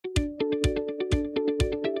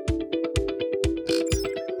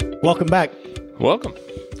Welcome back. Welcome.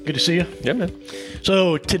 Good to see you. Yeah, man.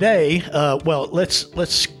 So today,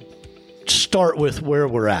 let's start with where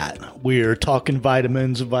we're at. We're talking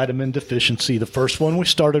vitamins and vitamin deficiency. The first one we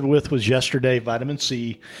started with was yesterday, vitamin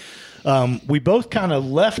C. We both kind of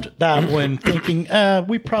left that one thinking,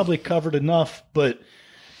 we probably covered enough, but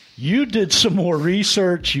you did some more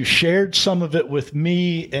research. You shared some of it with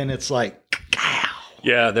me, and it's like,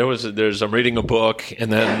 yeah, I'm reading a book,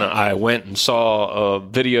 and then I went and saw a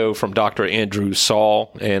video from Dr. Andrew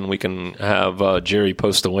Saul, and we can have Jerry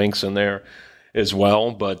post the links in there as well.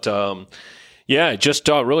 But just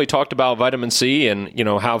really talked about vitamin C and,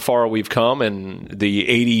 how far we've come and the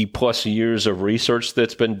 80 plus years of research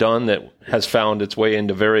that's been done that has found its way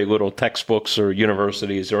into very little textbooks or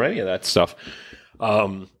universities or any of that stuff.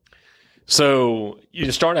 So you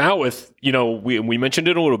start out with, we mentioned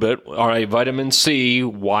it a little bit. All right, vitamin C,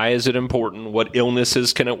 why is it important? What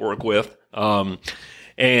illnesses can it work with?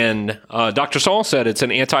 And Dr. Saul said it's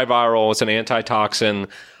an antiviral, it's an antitoxin,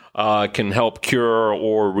 can help cure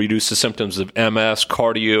or reduce the symptoms of MS,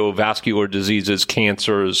 cardiovascular diseases,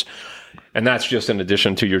 cancers. And that's just in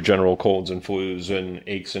addition to your general colds and flus and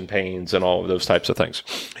aches and pains and all of those types of things.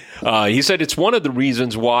 He said it's one of the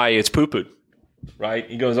reasons why it's poo-pooed. Right.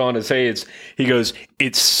 He goes on to say I think it was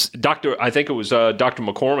Dr.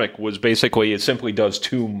 McCormick was basically, it simply does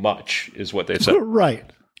too much is what they said.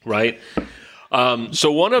 Right.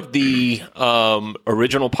 So one of the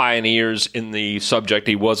original pioneers in the subject,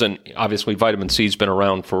 obviously vitamin C's been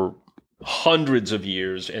around for hundreds of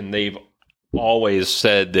years, and they've always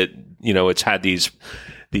said that, it's had these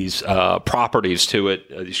properties to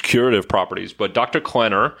it, these curative properties. But Dr.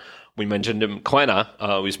 Klenner, we mentioned him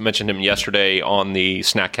yesterday on the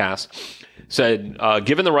Snackcast, said,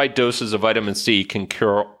 given the right doses of vitamin C can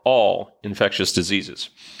cure all infectious diseases.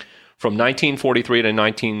 From 1943 to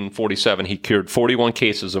 1947, he cured 41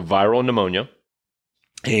 cases of viral pneumonia.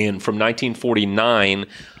 And from 1949,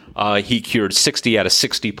 he cured 60 out of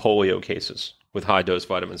 60 polio cases with high-dose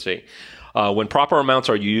vitamin C. When proper amounts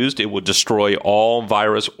are used, it will destroy all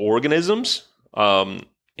virus organisms.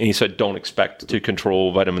 And he said, don't expect to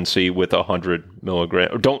control vitamin C with 100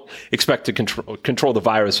 milligrams, or don't expect to control the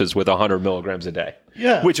viruses with 100 milligrams a day.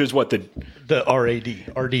 Yeah. Which is what the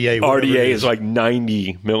RDA. RDA is like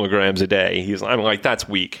 90 milligrams a day. I'm like, that's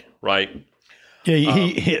weak, right?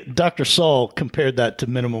 Yeah, Dr. Saul compared that to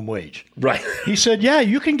minimum wage. Right. He said, yeah,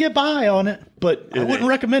 you can get by on it, but I wouldn't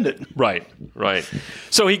recommend it. Right.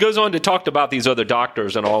 So he goes on to talk about these other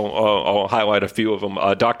doctors, and I'll highlight a few of them.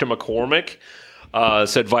 Dr. McCormick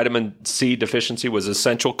said vitamin C deficiency was an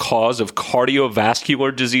essential cause of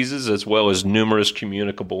cardiovascular diseases as well as numerous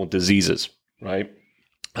communicable diseases, right?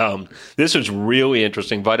 This is really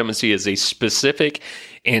interesting. Vitamin C is a specific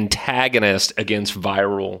antagonist against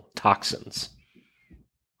viral toxins,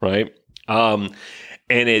 right? And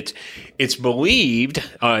it's believed,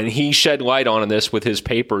 and he shed light on this with his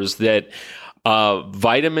papers, that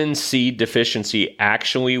vitamin C deficiency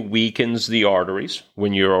actually weakens the arteries.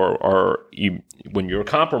 When you're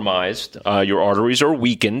compromised, your arteries are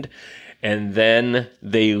weakened, and then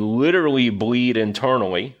they literally bleed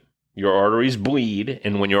internally. Your arteries bleed,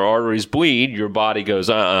 and when your arteries bleed, your body goes,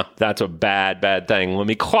 that's a bad thing. Let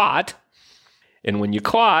me clot. And when you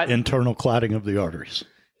clot, internal clotting of the arteries,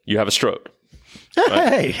 you have a stroke.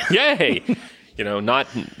 Hey! Right? Yay!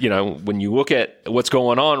 When you look at what's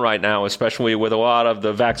going on right now, especially with a lot of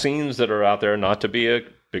the vaccines that are out there, not to be a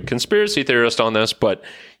big conspiracy theorist on this, but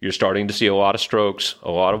you're starting to see a lot of strokes, a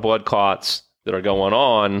lot of blood clots that are going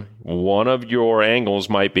on. One of your angles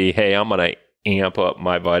might be, hey, I'm going to amp up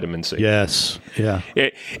my vitamin C. Yes. Yeah.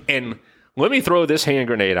 And let me throw this hand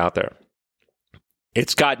grenade out there.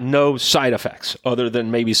 It's got no side effects other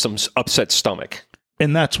than maybe some upset stomach.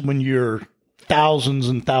 And that's when you're thousands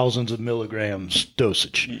and thousands of milligrams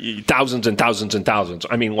dosage. Thousands and thousands and thousands.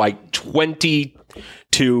 I mean, like 20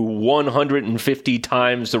 to 150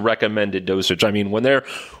 times the recommended dosage. I mean, when they're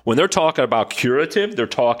talking about curative, they're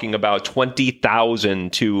talking about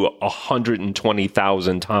 20,000 to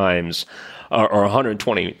 120,000 times, or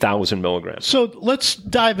 120,000 milligrams. So let's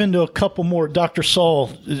dive into a couple more. Dr. Saul,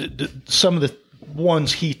 some of the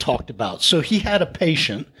ones he talked about. So he had a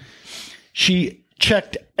patient. She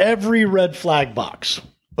checked every red flag box: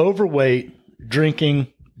 overweight, drinking,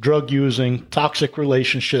 drug using, toxic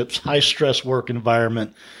relationships, high stress work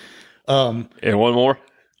environment. And one more?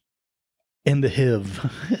 In the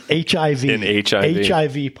HIV. In HIV.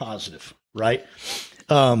 HIV positive, right?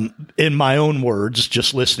 In my own words,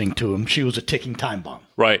 just listening to him, she was a ticking time bomb.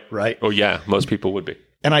 Right. Right. Oh, yeah. Most people would be.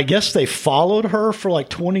 And I guess they followed her for like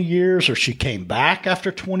 20 years, or she came back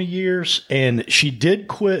after 20 years, and she did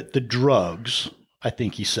quit the drugs. I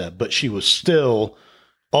think he said, but she was still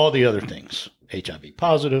all the other things: HIV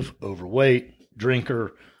positive, overweight,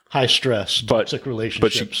 drinker, high stress, toxic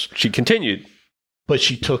relationships. But she continued. But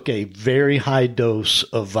she took a very high dose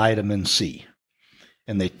of vitamin C.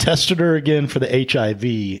 And they tested her again for the HIV,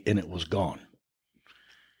 and it was gone.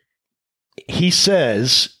 He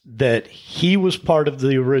says that he was part of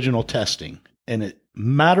the original testing, and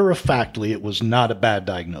matter-of-factly, it was not a bad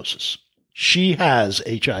diagnosis. She has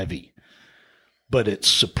HIV, but it's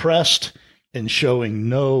suppressed and showing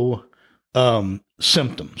no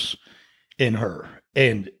symptoms in her.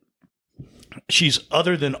 And she's,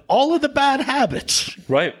 other than all of the bad habits,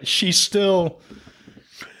 right? She's still...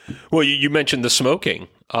 Well, you mentioned the smoking.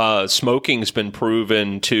 Smoking's been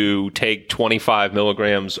proven to take 25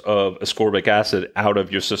 milligrams of ascorbic acid out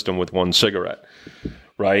of your system with one cigarette,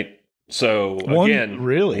 right? So again,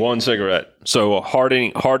 one cigarette. So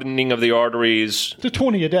hardening of the arteries. To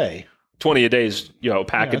 20 a day. 20 a day is,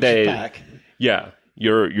 pack a day. Pack. Yeah,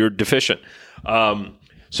 you're deficient.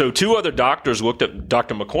 So two other doctors looked at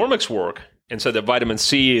Dr. McCormick's work and said that vitamin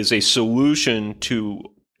C is a solution to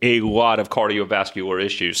a lot of cardiovascular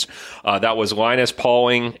issues. That was Linus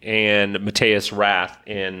Pauling and Matthias Rath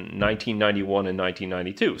in 1991 and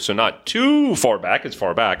 1992. So not too far back. It's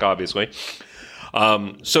far back, obviously.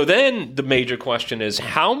 So then the major question is,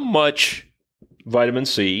 how much vitamin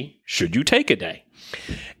C should you take a day?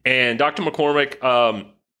 And Dr. McCormick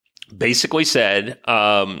basically said,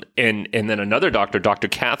 and then another doctor, Dr.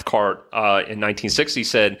 Cathcart, in 1960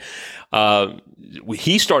 said,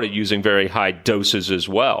 he started using very high doses as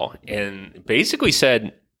well, and basically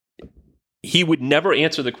said he would never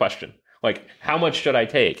answer the question, like, how much should I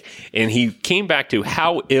take? And he came back to,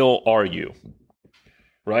 how ill are you?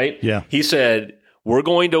 Right? Yeah. He said, we're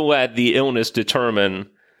going to let the illness determine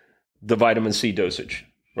the vitamin C dosage,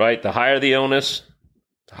 right? The higher the illness,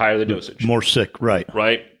 the higher the dosage. More sick, right.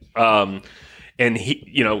 Right? And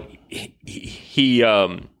he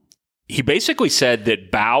basically said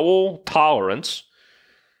that bowel tolerance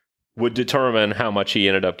would determine how much he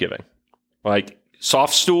ended up giving. Like,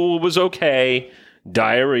 soft stool was okay,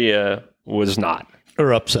 diarrhea was not.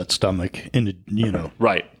 Or upset stomach,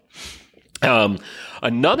 Right.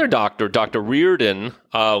 Another doctor, Dr. Reardon,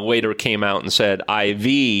 later came out and said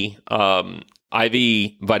IV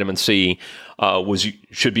vitamin C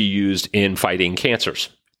should be used in fighting cancers.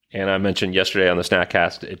 And I mentioned yesterday on the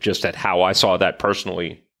Snackcast just at how I saw that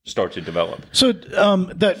personally start to develop. So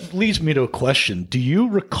that leads me to a question. Do you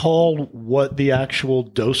recall what the actual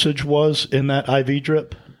dosage was in that IV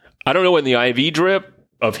drip? I don't know. In the IV drip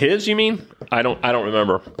of his, you mean? I don't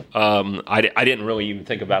remember. I didn't really even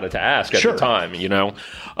think about it to ask at the time,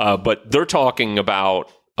 but they're talking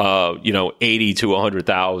about 80 to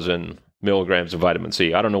 100,000 milligrams of vitamin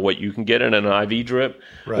C. I don't know what you can get in an IV drip,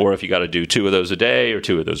 or if you got to do 2 of those a day or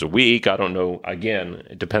 2 of those a week. I don't know. Again,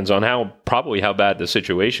 it depends on how bad the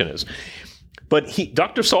situation is. But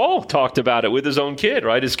Dr. Saul talked about it with his own kid,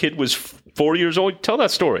 right? His kid was 4 years old. Tell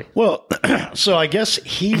that story. Well, so I guess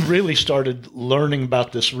he really started learning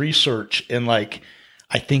about this research in I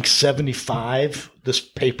think 75, this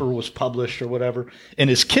paper was published or whatever.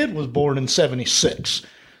 And his kid was born in 76.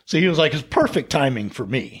 So he was like, it's perfect timing for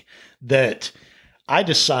me that I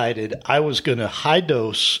decided I was going to high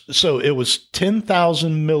dose. So it was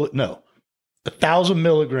 1,000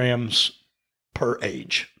 milligrams per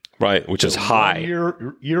age. Right, which is high.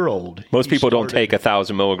 1 year old. Most people don't take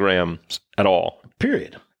 1,000 milligrams at all.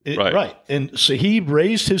 Period. Right. And so he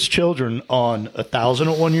raised his children on 1,000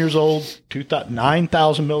 at 1 year old,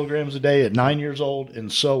 9,000 milligrams a day at 9 years old,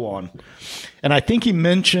 and so on. And I think he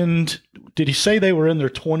mentioned, did he say they were in their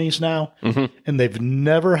 20s now? Mm-hmm. And they've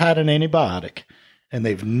never had an antibiotic, and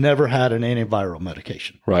they've never had an antiviral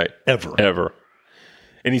medication. Right. Ever.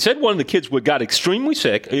 And he said one of the kids got extremely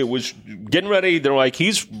sick. It was getting ready. They're like,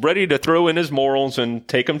 he's ready to throw in his morals and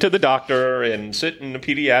take him to the doctor and sit in the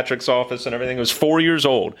pediatrics office and everything. He was 4 years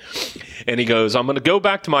old. And he goes, I'm going to go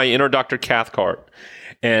back to my inner Dr. Cathcart,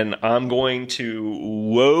 and I'm going to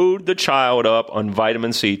load the child up on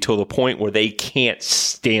vitamin C to the point where they can't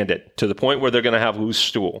stand it, to the point where they're going to have loose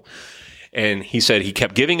stool. And he said he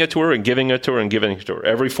kept giving it to her and giving it to her and giving it to her.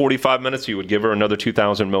 Every 45 minutes, he would give her another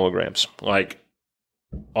 2,000 milligrams,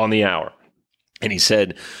 on the hour. And he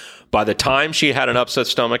said by the time she had an upset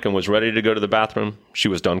stomach and was ready to go to the bathroom, she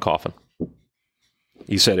was done coughing.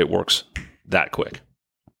 He said it works that quick.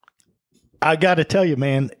 I got to tell you,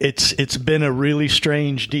 man, it's been a really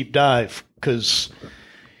strange deep dive because,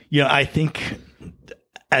 I think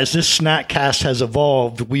as this Snackcast has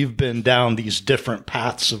evolved, we've been down these different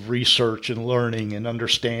paths of research and learning and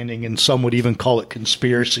understanding, and some would even call it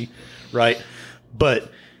conspiracy, right?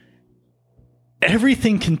 But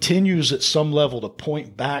everything continues at some level to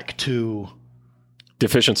point back to,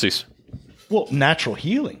 deficiencies. well, natural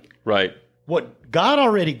healing. Right. What God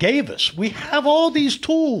already gave us. We have all these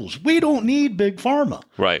tools. We don't need big pharma.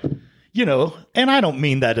 Right. You know, and I don't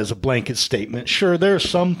mean that as a blanket statement. Sure, there are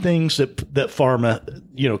some things that pharma,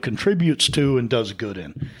 you know, contributes to and does good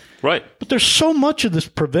in. Right. But there's so much of this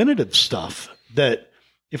preventative stuff that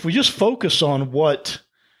if we just focus on what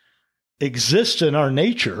exists in our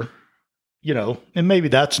nature, you know, and maybe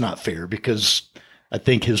that's not fair because I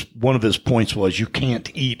think one of his points was you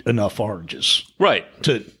can't eat enough oranges. Right.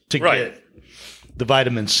 To Right. get the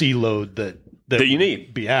vitamin C load that you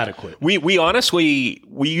need. Be adequate. We honestly,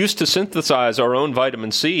 we used to synthesize our own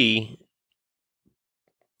vitamin C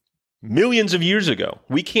millions of years ago.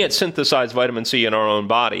 We can't synthesize vitamin C in our own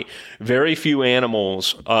body. Very few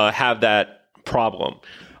animals have that problem.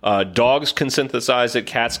 Dogs can synthesize it.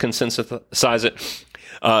 Cats can synthesize it.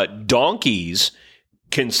 Donkeys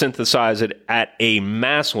can synthesize it at a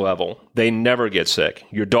mass level. They never get sick.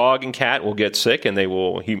 Your dog and cat will get sick, and they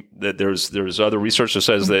will. There's other research that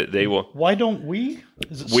says that they will. Why don't we?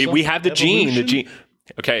 We have the evolution? gene. The gene.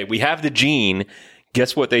 Okay, we have the gene.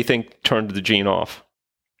 Guess what they think turned the gene off?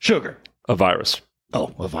 Sugar. A virus.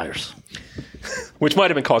 Oh, a virus. Which might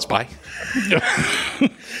have been caused by.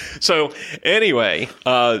 So anyway,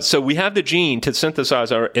 so we have the gene to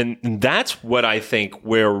synthesize and that's what I think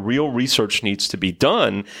where real research needs to be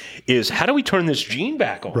done is how do we turn this gene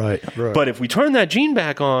back on? Right. But if we turn that gene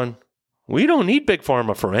back on, we don't need big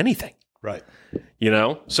pharma for anything. Right. You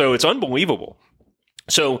know? So it's unbelievable.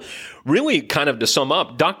 So really kind of to sum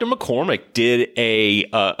up, Dr. McCormick did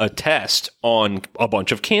a test on a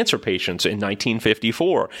bunch of cancer patients in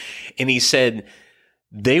 1954. And he said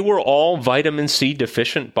they were all vitamin C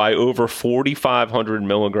deficient by over 4,500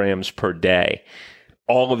 milligrams per day.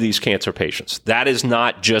 All of these cancer patients. That is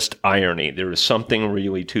not just irony. There is something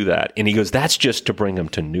really to that. And he goes, that's just to bring them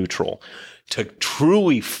to neutral. To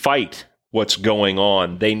truly fight what's going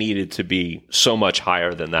on, they needed to be so much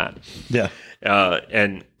higher than that. Yeah.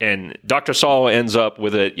 And Dr. Saul ends up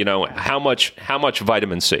with it, you know, how much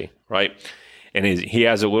vitamin C, right? And he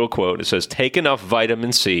has a little quote. It says, take enough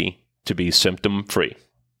vitamin C to be symptom free.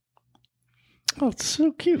 Oh, it's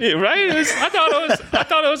so cute. Yeah, right? I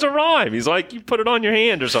thought it was a rhyme. He's like, you put it on your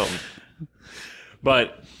hand or something.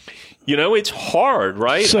 But, you know, it's hard,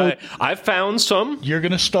 right? So I found some. You're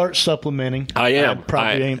going to start supplementing. I am. I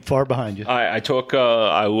probably ain't far behind you. I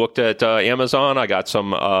looked at Amazon. I got some,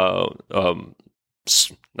 not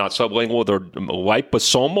sublingual, they're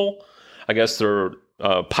liposomal. I guess they're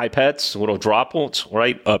pipettes, little droplets,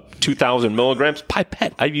 right? 2,000 milligrams.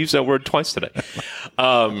 Pipette. I've used that word twice today.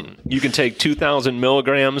 You can take 2,000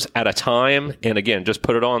 milligrams at a time. And again, just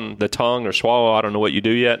put it on the tongue or swallow. I don't know what you do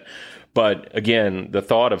yet. But again, the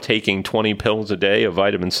thought of taking 20 pills a day of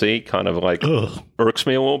vitamin C kind of like irks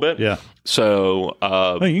me a little bit. Yeah. So,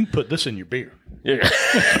 well, you can put this in your beer. Yeah.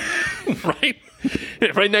 Right.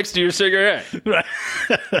 Right next to your cigarette. Right.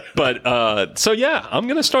 But, so yeah, I'm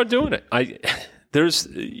going to start doing it. There's,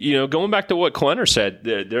 you know, going back to what Klenner said,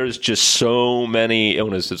 there's just so many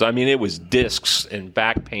illnesses. I mean, it was discs and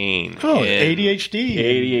back pain. Oh, and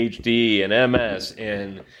ADHD and MS.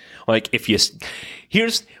 And like,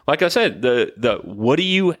 here's, like I said,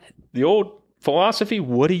 the old philosophy,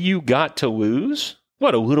 what do you got to lose?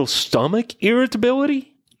 What, a little stomach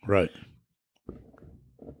irritability? Right.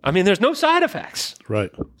 I mean, there's no side effects.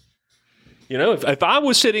 Right. You know, if I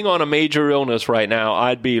was sitting on a major illness right now,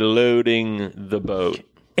 I'd be loading the boat.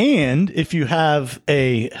 And if you have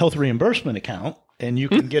a health reimbursement account and you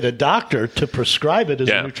can get a doctor to prescribe it as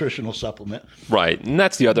a nutritional supplement. Right. And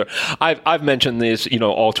that's the other. I've mentioned these, you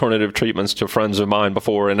know, alternative treatments to friends of mine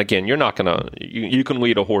before. And again, you're not going to, you can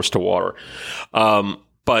lead a horse to water.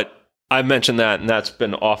 But I mentioned that, and that's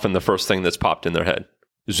been often the first thing that's popped in their head.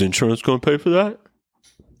 Is insurance going to pay for that?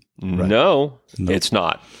 Right. No, it's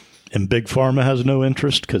not. And Big Pharma has no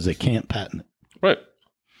interest because they can't patent it. Right.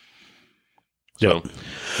 So,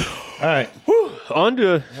 all right. Whew, on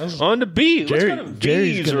to bees. Let's go to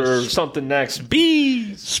bees or something next.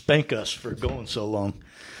 Bees. Spank us for going so long.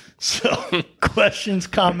 So, questions,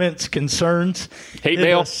 comments, concerns. Hate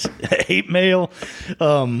mail. Hate mail.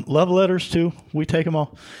 Love letters, too. We take them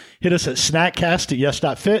all. Hit us at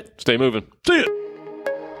snackcast@yes.fit. Stay moving. See ya.